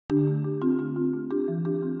Wael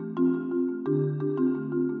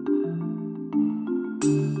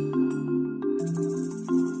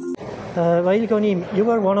Ghonim, you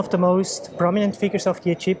were one of the most prominent figures of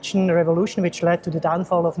the Egyptian revolution, which led to the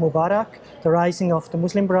downfall of Mubarak, the rising of the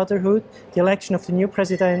Muslim Brotherhood, the election of the new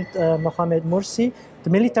president Mohamed Morsi, the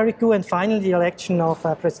military coup, and finally the election of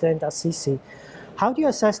President Al-Sisi. How do you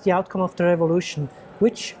assess the outcome of the revolution?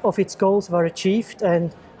 Which of its goals were achieved,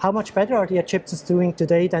 and how much better are the Egyptians doing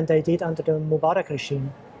today than they did under the Mubarak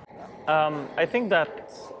regime? I think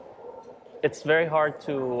that it's very hard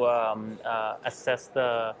to assess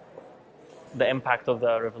the impact of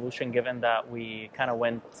the revolution, given that we kind of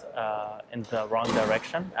went in the wrong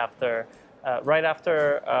direction right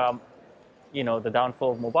after the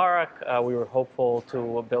downfall of Mubarak. We were hopeful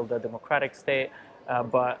to build a democratic state,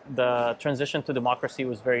 but the transition to democracy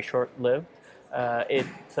was very short-lived.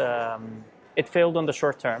 It failed on the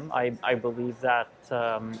short term. I believe that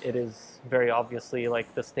it is very obviously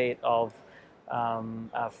like the state of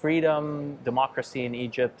freedom, democracy in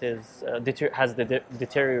Egypt has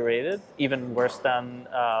deteriorated, even worse than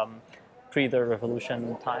pre the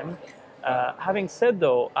revolution time. Having said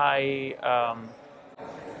though, I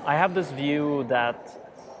have this view that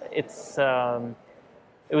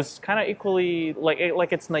it was kind of equally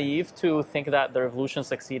like it's naive to think that the revolution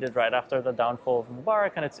succeeded right after the downfall of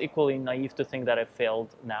Mubarak, and it's equally naive to think that it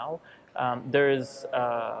failed now. There's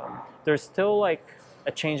still like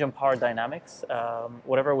a change in power dynamics.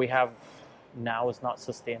 Whatever we have now is not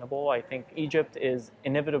sustainable. I think Egypt is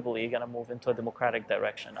inevitably going to move into a democratic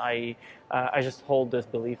direction. I just hold this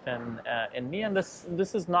belief in me, and this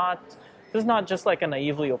is not just like a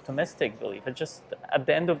naively optimistic belief. It's just at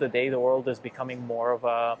the end of the day, the world is becoming more of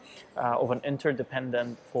an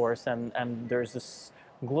interdependent force, and there's this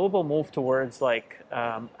global move towards like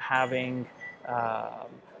having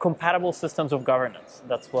compatible systems of governance.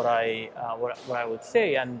 That's what I would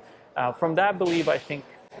say. And from that belief, I think,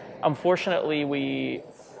 unfortunately, we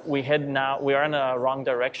are in a wrong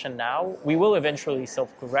direction now. We will eventually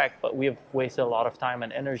self-correct, but we have wasted a lot of time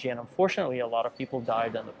and energy, and unfortunately, a lot of people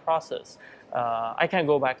died in the process. I can't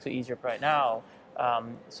go back to Egypt right now,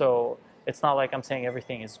 so it's not like I'm saying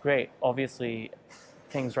everything is great. Obviously,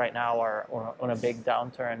 things right now are on a big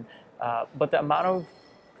downturn, but the amount of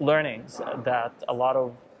learnings that a lot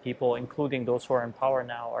of people, including those who are in power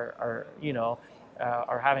now, are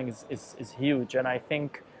having is huge. And I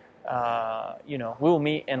think we'll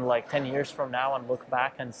meet in like 10 years from now and look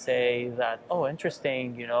back and say that, oh,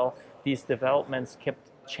 interesting, these developments kept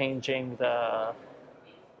changing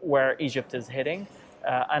where Egypt is heading.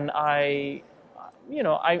 And I'm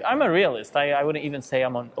a realist. I wouldn't even say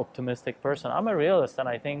I'm an optimistic person. I'm a realist, and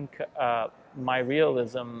I think my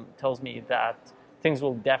realism tells me that things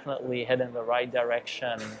will definitely head in the right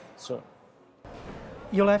direction soon.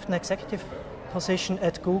 You left an executive position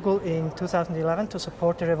at Google in 2011 to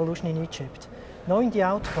support the revolution in Egypt. Knowing the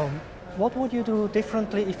outcome, what would you do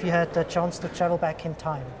differently if you had the chance to travel back in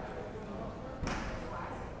time?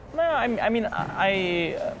 No,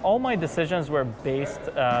 all my decisions were based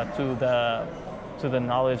to the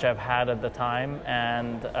knowledge I've had at the time,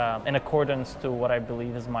 and in accordance to what I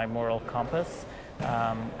believe is my moral compass.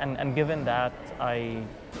 And given that, I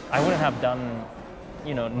wouldn't have done,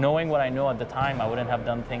 knowing what I know at the time, I wouldn't have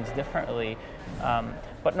done things differently.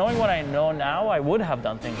 But knowing what I know now, I would have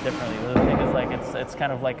done things differently. But the thing is, like, it's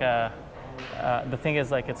kind of like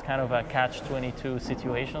it's kind of a catch-22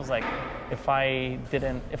 situations. Like, if I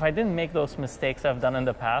didn't make those mistakes I've done in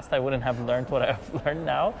the past, I wouldn't have learned what I've learned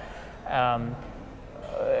now.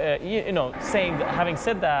 Having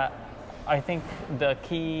said that, I think the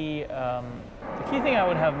key thing I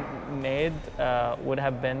would have made would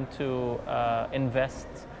have been to invest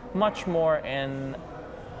much more in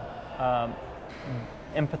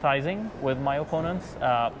empathizing with my opponents,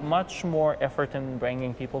 much more effort in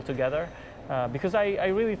bringing people together. Because I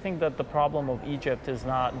really think that the problem of Egypt is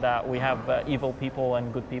not that we have evil people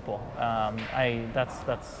and good people. That's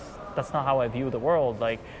not how I view the world.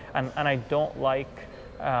 And I don't like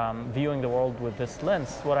viewing the world with this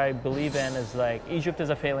lens. What I believe in is like Egypt is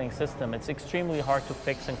a failing system. It's extremely hard to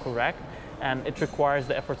fix and correct, and it requires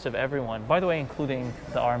the efforts of everyone, by the way, including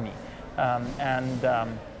the army.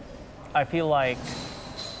 I feel like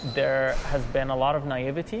there has been a lot of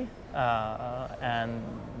naivety, and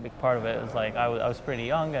a big part of it is like I was pretty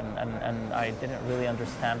young, and I didn't really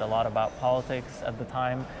understand a lot about politics at the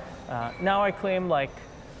time. Now I claim like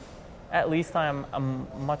at least I'm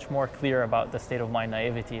much more clear about the state of my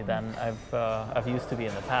naivety than I've used to be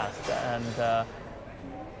in the past. And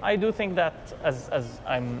I do think that, as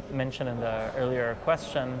I mentioned in the earlier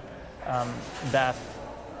question, that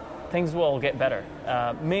things will get better,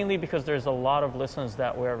 mainly because there's a lot of lessons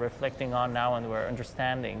that we're reflecting on now and we're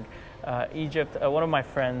understanding. Egypt, one of my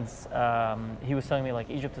friends, he was telling me, like,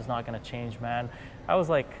 Egypt is not going to change, man. I was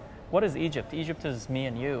like, what is Egypt? Egypt is me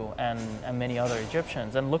and you and many other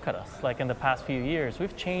Egyptians. And look at us. Like, in the past few years,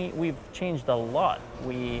 we've changed a lot.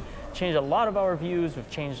 We changed a lot of our views. We've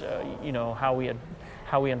changed, how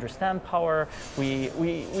we understand power. We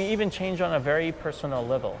even changed on a very personal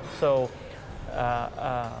level. So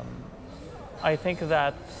I think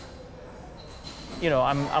that,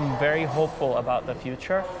 I'm very hopeful about the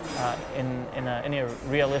future in a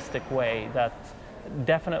realistic way, that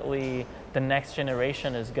definitely the next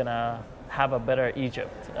generation is going to have a better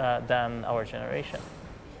Egypt than our generation.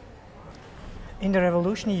 In the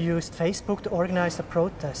revolution, you used Facebook to organize the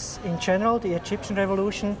protests. In general, the Egyptian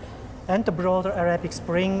revolution and the broader Arabic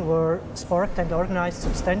Spring were sparked and organized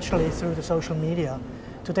substantially through the social media.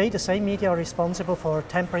 Today, the same media are responsible for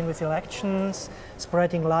tampering with elections,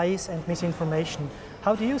 spreading lies and misinformation.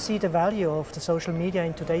 How do you see the value of the social media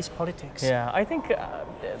in today's politics? Yeah, I think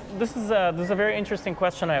this is a very interesting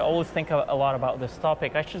question. I always think a lot about this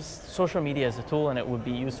topic. Social media is a tool, and it would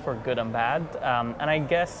be used for good and bad. And I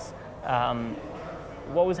guess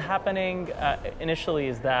what was happening initially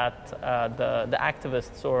is that the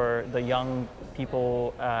activists or the young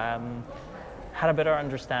people had a better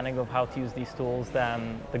understanding of how to use these tools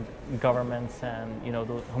than the governments and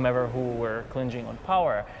whomever who were clinging on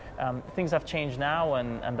power. Things have changed now,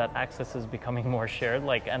 and that access is becoming more shared.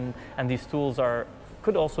 And these tools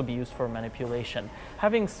could also be used for manipulation.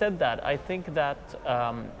 Having said that, I think that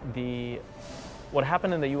what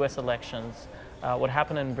happened in the U.S. elections, what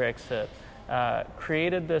happened in Brexit,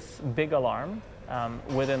 created this big alarm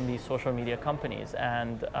within these social media companies.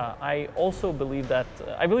 And I also believe that,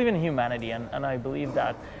 I believe in humanity, and I believe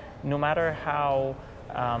that no matter how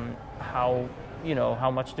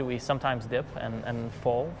much do we sometimes dip and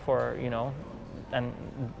fall and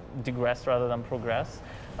digress rather than progress,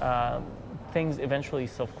 things eventually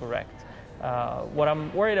self-correct. What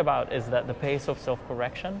I'm worried about is that the pace of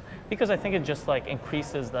self-correction, because I think it just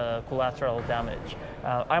increases the collateral damage.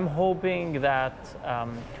 I'm hoping that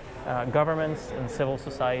governments and civil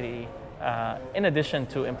society, in addition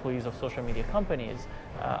to employees of social media companies,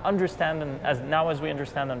 understand, and as we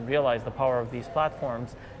understand and realize the power of these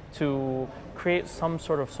platforms, to create some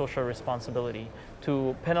sort of social responsibility,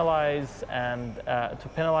 to penalize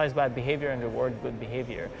bad behavior and reward good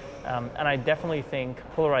behavior. And I definitely think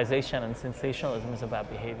polarization and sensationalism is a bad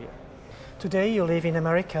behavior. Today you live in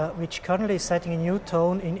America, which currently is setting a new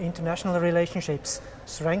tone in international relationships,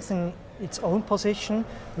 strengthening its own position,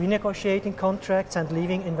 renegotiating contracts and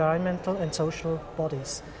leaving environmental and social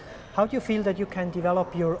bodies. How do you feel that you can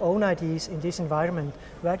develop your own ideas in this environment?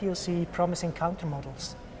 Where do you see promising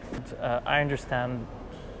countermodels? I understand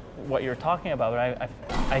what you're talking about, but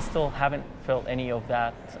I still haven't felt any of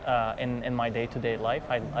that in my day-to-day life.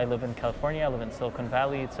 I live in California, I live in Silicon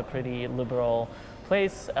Valley. It's a pretty liberal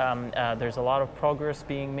place. There's a lot of progress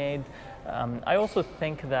being made. I also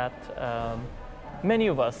think that many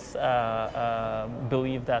of us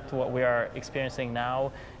believe that what we are experiencing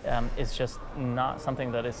now is just not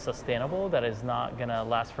something that is sustainable, that is not going to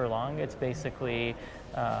last for long. It's basically,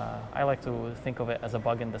 I like to think of it as a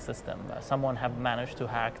bug in the system. Someone have managed to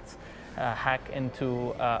hack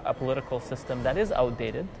into a political system that is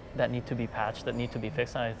outdated, that need to be patched, that need to be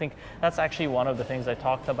fixed. And I think that's actually one of the things I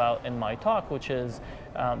talked about in my talk, which is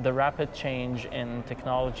the rapid change in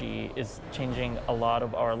technology is changing a lot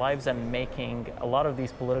of our lives and making a lot of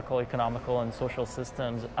these political, economical, and social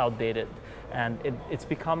systems outdated. And it's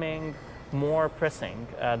becoming more pressing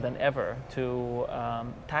than ever to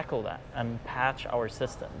tackle that and patch our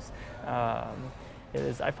systems.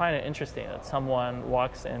 I find it interesting that someone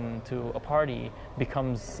walks into a party,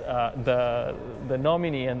 becomes the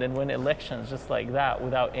nominee, and then win elections just like that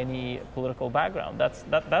without any political background.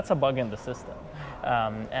 That's a bug in the system,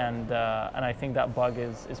 and I think that bug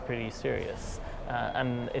is pretty serious,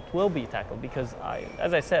 and it will be tackled because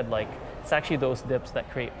as I said, it's actually those dips that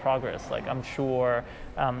create progress. I'm sure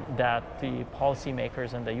that the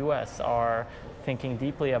policymakers in the U.S. are thinking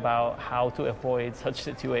deeply about how to avoid such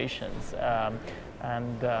situations.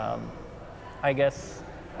 And I guess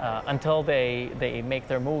until they make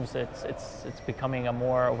their moves, it's becoming a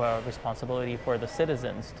more of a responsibility for the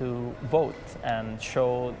citizens to vote and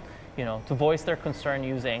show, to voice their concern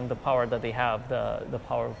using the power that they have, the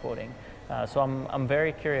power of voting. So I'm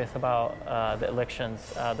very curious about the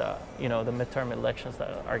elections, the midterm elections that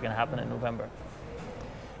are going to happen in November.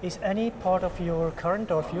 Is any part of your current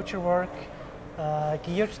or future work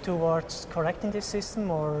geared towards correcting this system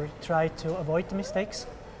or try to avoid the mistakes?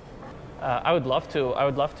 I would love to. I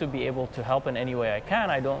would love to be able to help in any way I can.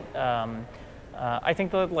 I don't. I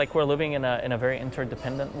think that like we're living in a very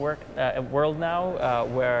interdependent world now,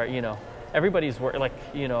 where everybody's work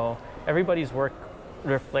everybody's work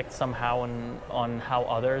reflects somehow on how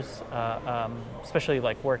others, especially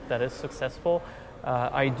like work that is successful.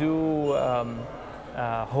 I do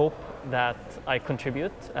hope that I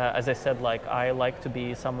contribute. As I said, like I like to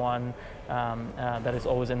be someone that is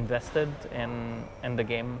always invested in the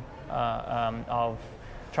game of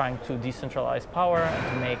trying to decentralize power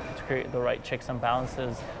and to create the right checks and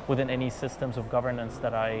balances within any systems of governance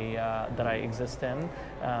that I exist in.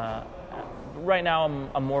 Right now,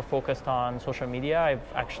 I'm more focused on social media.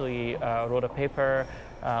 I've actually wrote a paper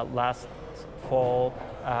last fall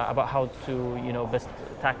about how to best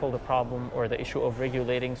tackle the problem or the issue of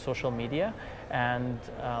regulating social media, and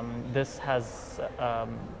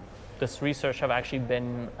this research have actually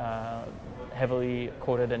been heavily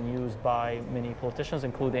quoted and used by many politicians,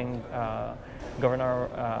 including Governor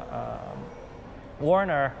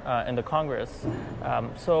Warner in the Congress.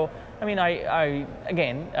 So, I mean, I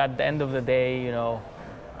again, at the end of the day,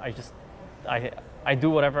 I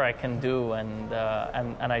do whatever I can do, and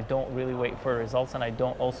I don't really wait for results, and I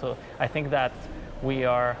think that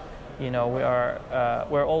we're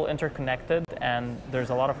all interconnected, and there's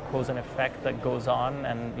a lot of cause and effect that goes on,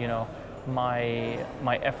 and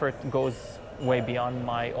my effort goes way beyond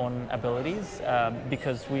my own abilities,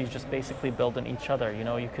 because we just basically build on each other.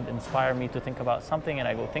 You could inspire me to think about something, and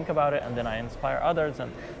I go think about it, and then I inspire others,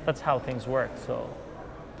 and that's how things work. So,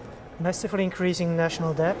 massively increasing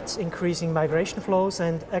national debts, increasing migration flows,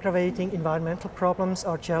 and aggravating environmental problems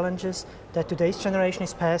are challenges that today's generation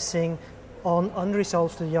is passing on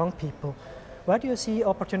unresolved to the young people. Where do you see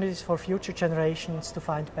opportunities for future generations to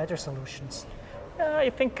find better solutions?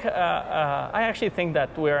 I actually think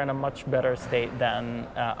that we're in a much better state than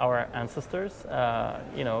our ancestors.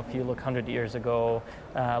 If you look 100 years ago,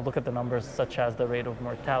 look at the numbers such as the rate of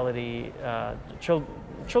mortality,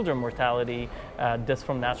 children mortality, deaths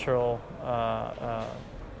from natural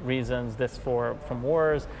reasons, deaths from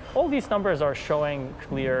wars. All these numbers are showing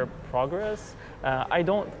clear progress. I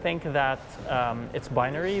don't think that it's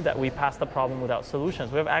binary, that we pass the problem without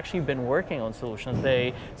solutions. We've actually been working on solutions.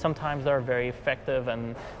 Sometimes they're very effective,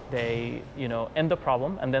 and they end the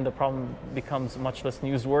problem, and then the problem becomes much less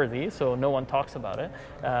newsworthy, so no one talks about it.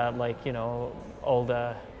 All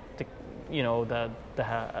the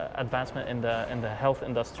advancement in the health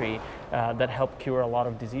industry that helped cure a lot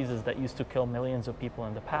of diseases that used to kill millions of people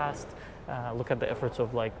in the past. Look at the efforts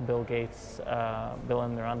of like Bill Gates, Bill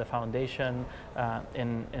and Melinda Foundation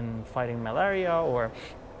in fighting malaria, or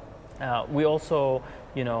we also,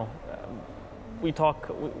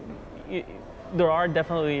 there are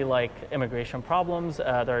definitely like immigration problems,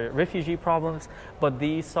 there are refugee problems, but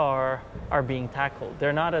these are being tackled.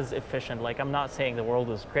 They're not as efficient. Like, I'm not saying the world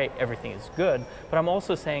is great, everything is good, but I'm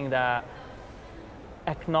also saying that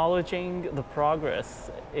acknowledging the progress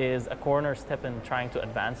is a corner step in trying to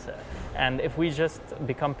advance it. And if we just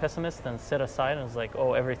become pessimists and sit aside and it's like,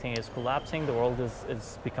 oh, everything is collapsing, the world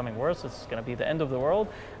is becoming worse, it's going to be the end of the world,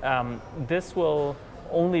 this will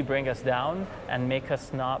only bring us down and make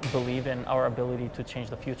us not believe in our ability to change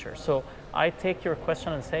the future. So I take your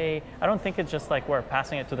question and say, I don't think it's just like we're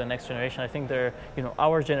passing it to the next generation. I think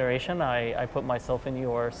our generation, I put myself in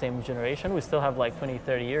your same generation, we still have like 20,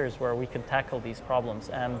 30 years where we can tackle these problems.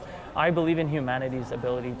 And I believe in humanity's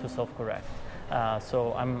ability to self-correct.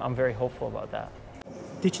 So I'm very hopeful about that.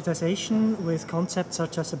 Digitization with concepts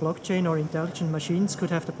such as a blockchain or intelligent machines could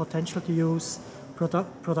have the potential to use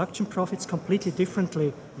production profits completely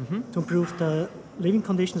differently to improve the living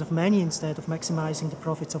conditions of many instead of maximizing the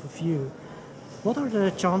profits of a few. What are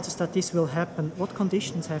the chances that this will happen? What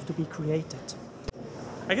conditions have to be created?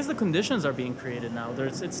 I guess the conditions are being created now.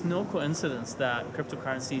 It's no coincidence that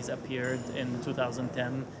cryptocurrencies appeared in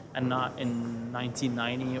 2010 and not in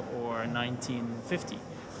 1990 or 1950.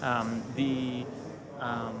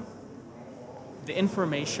 The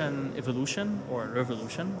information evolution or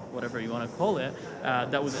revolution, whatever you want to call it,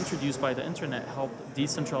 that was introduced by the internet helped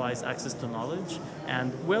decentralize access to knowledge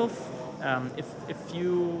and wealth. If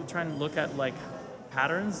you try and look at like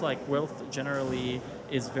patterns, like wealth generally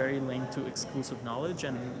is very linked to exclusive knowledge,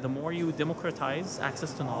 and the more you democratize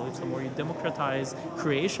access to knowledge, the more you democratize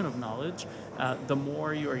creation of knowledge, the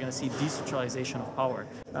more you are going to see decentralization of power.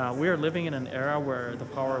 We are living in an era where the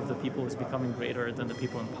power of the people is becoming greater than the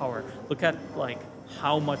people in power. Look at like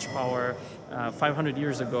how much power 500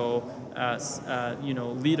 years ago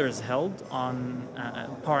leaders held on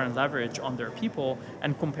power and leverage on their people,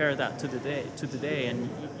 and compare that to today, and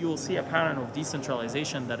you will see a pattern of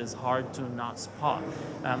decentralization that is hard to not spot.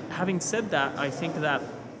 Having said that, I think that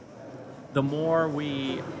the more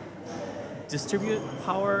we distribute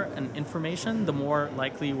power and information, the more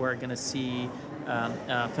likely we're going to see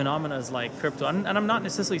phenomena like crypto. And I'm not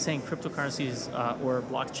necessarily saying cryptocurrencies or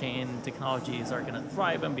blockchain technologies are going to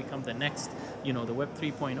thrive and become the next, the Web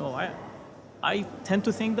 3.0. I tend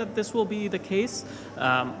to think that this will be the case,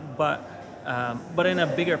 but in a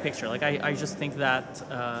bigger picture. Like I just think that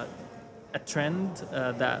a trend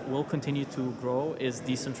that will continue to grow is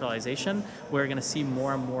decentralization. We're going to see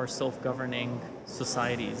more and more self-governing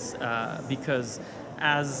societies because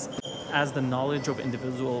as the knowledge of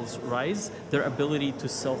individuals rise, their ability to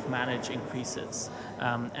self-manage increases,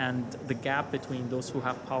 and the gap between those who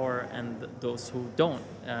have power and those who don't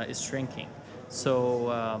is shrinking.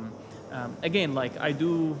 So again, like I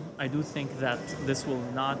do think that this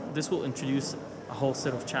will introduce a whole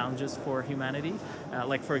set of challenges for humanity.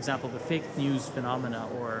 Like for example, the fake news phenomena,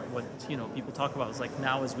 or what people talk about is like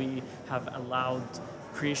now as we have allowed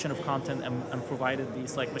creation of content and provided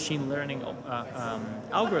these like machine learning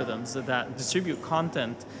algorithms that distribute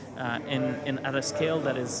content at a scale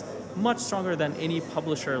that is much stronger than any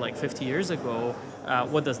publisher like 50 years ago.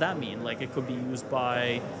 What does that mean? Like it could be used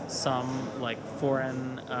by some like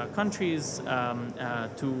foreign countries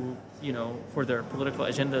to for their political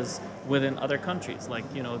agendas within other countries, like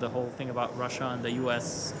the whole thing about Russia and the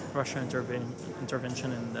Russia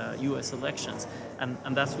intervention in the U.S. elections,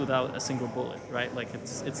 and that's without a single bullet, right? Like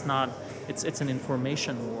it's an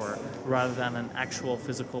information war rather than an actual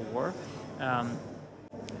physical war.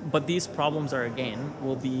 But these problems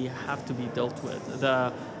will have to be dealt with.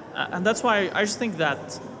 And that's why I just think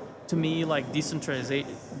that, to me, like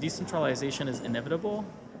decentralization is inevitable.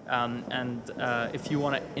 And if you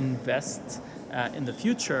want to invest in the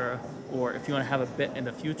future, or if you want to have a bit in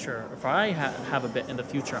the future, if I have a bit in the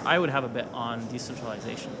future, I would have a bit on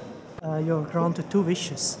decentralization. You're granted 2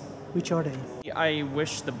 wishes. Which are they? I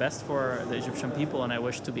wish the best for the Egyptian people, and I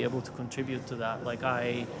wish to be able to contribute to that. Like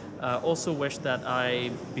I also wish that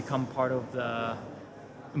I become part of the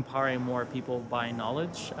empowering more people by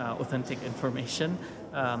knowledge, authentic information,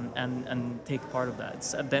 and take part of that.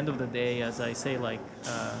 It's, at the end of the day, as I say, like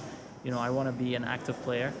I want to be an active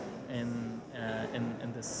player in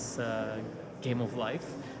this game of life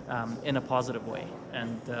in a positive way,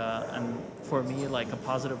 and for me, like a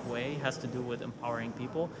positive way has to do with empowering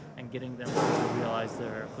people and getting them to realize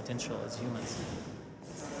their potential as humans.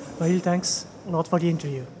 Wael, thanks a lot for the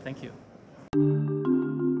interview. Thank you.